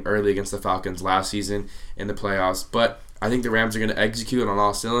of the game early against the Falcons last season in the playoffs. But I think the Rams are going to execute on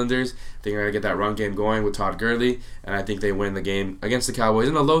all cylinders. They're going to get that run game going with Todd Gurley, and I think they win the game against the Cowboys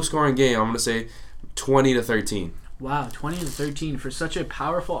in a low-scoring game. I'm going to say 20-13. Wow, 20-13 for such a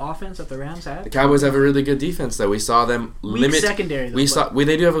powerful offense that the Rams have. The Cowboys have a really good defense, though. We saw them limit secondary. Though,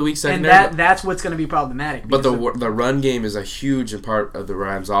 they do have a weak secondary, and that's what's going to be problematic. But the run game is a huge part of the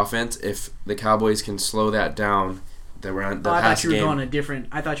Rams' offense. If the Cowboys can slow that down, I thought you were going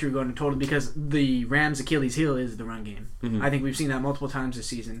to total because the Rams' Achilles heel is the run game. Mm-hmm. I think we've seen that multiple times this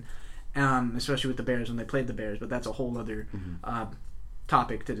season, especially with the Bears when they played the Bears. But that's a whole other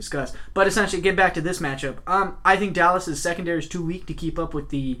topic to discuss. But essentially, get back to this matchup. I think Dallas' secondary is too weak to keep up with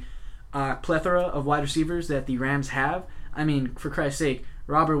the plethora of wide receivers that the Rams have. I mean, for Christ's sake,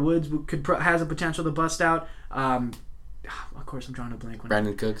 Robert Woods has a potential to bust out. Of course, I'm drawing a blank.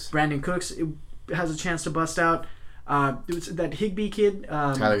 Brandon Cooks has a chance to bust out. It was that Higbee kid.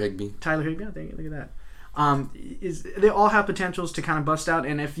 Tyler Higbee. Oh, look at that. They all have potentials to kind of bust out,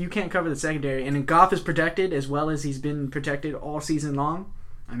 and if you can't cover the secondary, and Goff is protected as well as he's been protected all season long,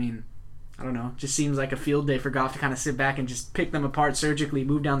 I mean, I don't know. Just seems like a field day for Goff to kind of sit back and just pick them apart surgically,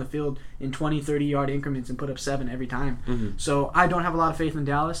 move down the field in 20, 30-yard increments and put up 7 every time. Mm-hmm. So I don't have a lot of faith in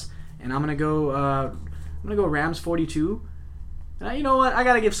Dallas, and I'm gonna go Rams 42. You know what? I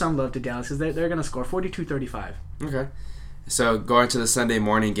got to give some love to Dallas because they're going to score 42-35. Okay. So going to the Sunday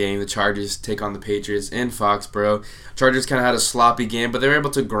morning game, the Chargers take on the Patriots in Foxborough. Chargers kind of had a sloppy game, but they were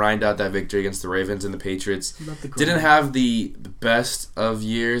able to grind out that victory against the Ravens, and the Patriots didn't have the best of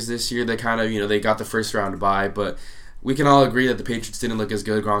years this year. They kind of, they got the first round bye, but we can all agree that the Patriots didn't look as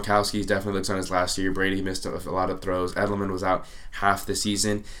good. Gronkowski definitely looks on his last year. Brady missed a lot of throws. Edelman was out half the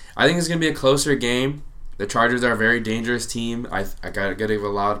season. I think it's going to be a closer game. The Chargers are a very dangerous team. I got to give a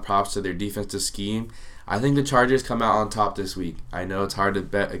lot of props to their defensive scheme. I think the Chargers come out on top this week. I know it's hard to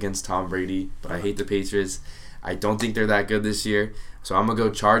bet against Tom Brady, but I hate the Patriots. I don't think they're that good this year. So I'm going to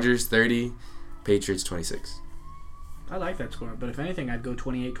go Chargers 30, Patriots 26. I like that score, but if anything, I'd go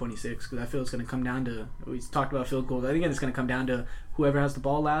 28-26 because I feel it's going to come down to, we talked about field goals. I think it's going to come down to whoever has the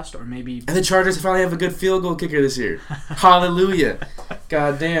ball last or maybe... And the Chargers finally have a good field goal kicker this year. Hallelujah.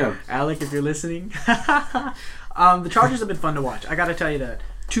 God damn. Alec, if you're listening. The Chargers have been fun to watch. I got to tell you that.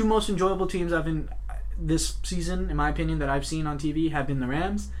 2 most enjoyable teams this season, in my opinion, that I've seen on TV have been the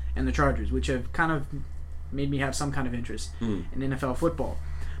Rams and the Chargers, which have kind of made me have some kind of interest in NFL football.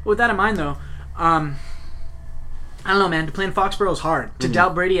 But with that in mind, though, I don't know, man. To play in Foxborough is hard. To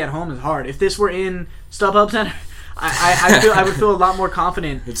doubt Brady at home is hard. If this were in StubHub Center, I would feel a lot more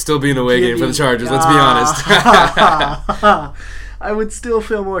confident. It'd still be an away game for the Chargers, let's be honest. I would still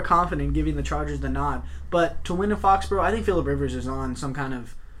feel more confident giving the Chargers the nod. But to win in Foxborough, I think Phillip Rivers is on some kind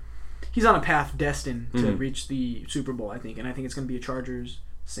of... He's on a path destined to reach the Super Bowl, I think. And I think it's going to be a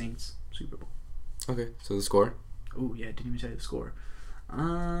Chargers-Saints Super Bowl. Okay, so the score? Oh, yeah, didn't even tell you the score.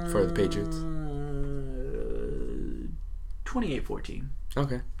 For the Patriots? 28-14.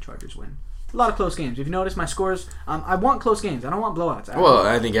 Okay. Chargers win. A lot of close games. If you notice my scores, I want close games. I don't want blowouts.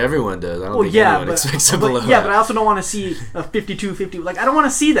 I think everyone does. I don't think anyone expects a blowout. Yeah, but I also don't want to see a 52-50. Like, I don't want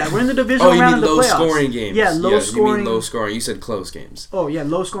to see that. We're in the divisional round of the playoffs. Oh, you mean low-scoring games. Yeah, low-scoring. You mean low-scoring. You said close games. Oh, yeah,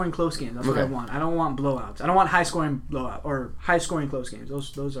 low-scoring close games. That's what I want. I don't want blowouts. I don't want high-scoring blowout or high-scoring close games.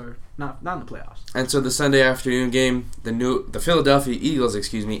 Those are not in the playoffs. And so the Sunday afternoon game, the Philadelphia Eagles,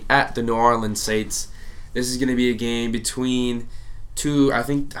 at the New Orleans Saints. This is going to be a game between... I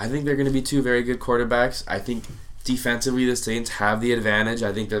think they're going to be 2 very good quarterbacks. I think defensively the Saints have the advantage.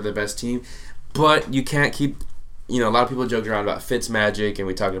 I think they're the best team. But you can't keep... a lot of people joke around about Fitz magic, and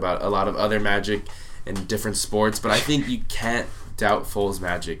we talked about a lot of other magic in different sports, but I think you can't doubt Foles'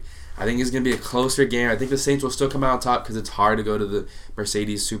 magic. I think it's going to be a closer game. I think the Saints will still come out on top because it's hard to go to the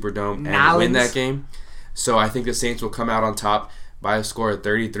Mercedes Superdome and win that game. So I think the Saints will come out on top by a score of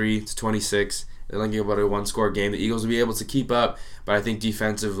 33-26. They're only about a 1-score game. The Eagles will be able to keep up, but I think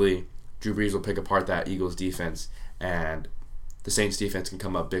defensively, Drew Brees will pick apart that Eagles defense, and the Saints defense can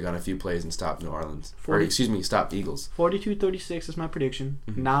come up big on a few plays and stop New Orleans. Stop Eagles. 42-36 is my prediction.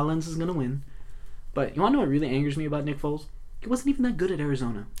 Nolans is going to win. But you want to know what really angers me about Nick Foles? He wasn't even that good at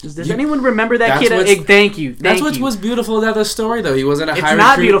Arizona. Does anyone remember that kid? Thank you. That's what was beautiful about the story, though. He wasn't a high recruit. It's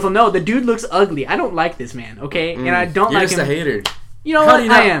not beautiful. No, the dude looks ugly. I don't like this man, okay? And I don't like him. You're just a hater. You know what?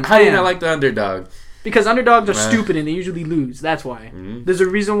 I am. How do you not like the underdog? Because underdogs are stupid and they usually lose. That's why. There's a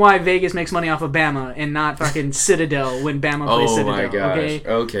reason why Vegas makes money off of Bama and not fucking Citadel when Bama plays Citadel. Oh my gosh.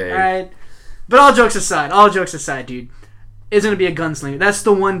 Okay. All right. But all jokes aside, dude, it's going to be a gunslinger. That's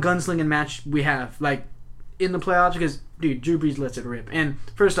the one gunslinging match we have, like, in the playoffs because, dude, Drew Brees lets it rip. And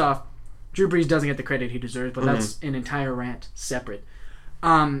first off, Drew Brees doesn't get the credit he deserves, but that's an entire rant separate.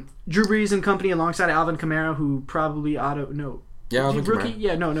 Drew Brees and company alongside Alvin Kamara, who probably Yeah, Alvin rookie? Kamara.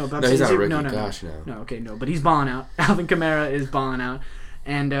 Yeah, no. No, he's not a rookie. Gosh, no. No, okay, no. But he's balling out. Alvin Kamara is balling out.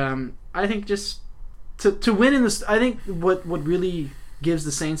 And I think just to win in this, I think what really gives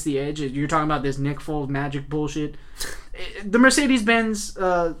the Saints the edge is you're talking about this Nick Foles magic bullshit. The Mercedes-Benz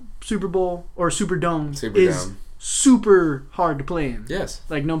Super Bowl or Superdome is super hard to play in. Yes.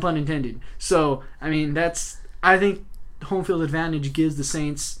 Like, no pun intended. So, I mean, I think home field advantage gives the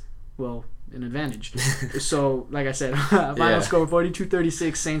Saints, well, an advantage. So, like I said, final score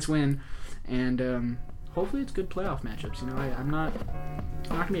 42-36, Saints win. And hopefully it's good playoff matchups. You know, I'm not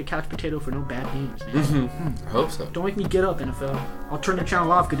going to be a couch potato for no bad games, man. I hope so. Don't make me get up, NFL. I'll turn the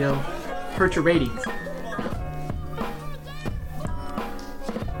channel off, Goodell. Hurt your ratings.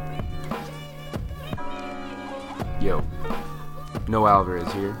 Yo, Noah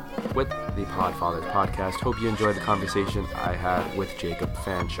Alvarez here with the Podfathers podcast. Hope you enjoyed the conversation I had with Jacob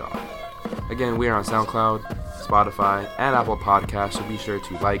Fanshaw. Again, we are on SoundCloud, Spotify, and Apple Podcasts, so be sure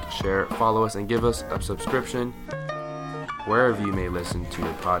to like, share, follow us, and give us a subscription wherever you may listen to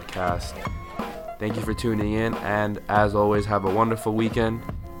your podcast. Thank you for tuning in, and as always, have a wonderful weekend.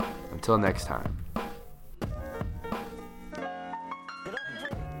 Until next time.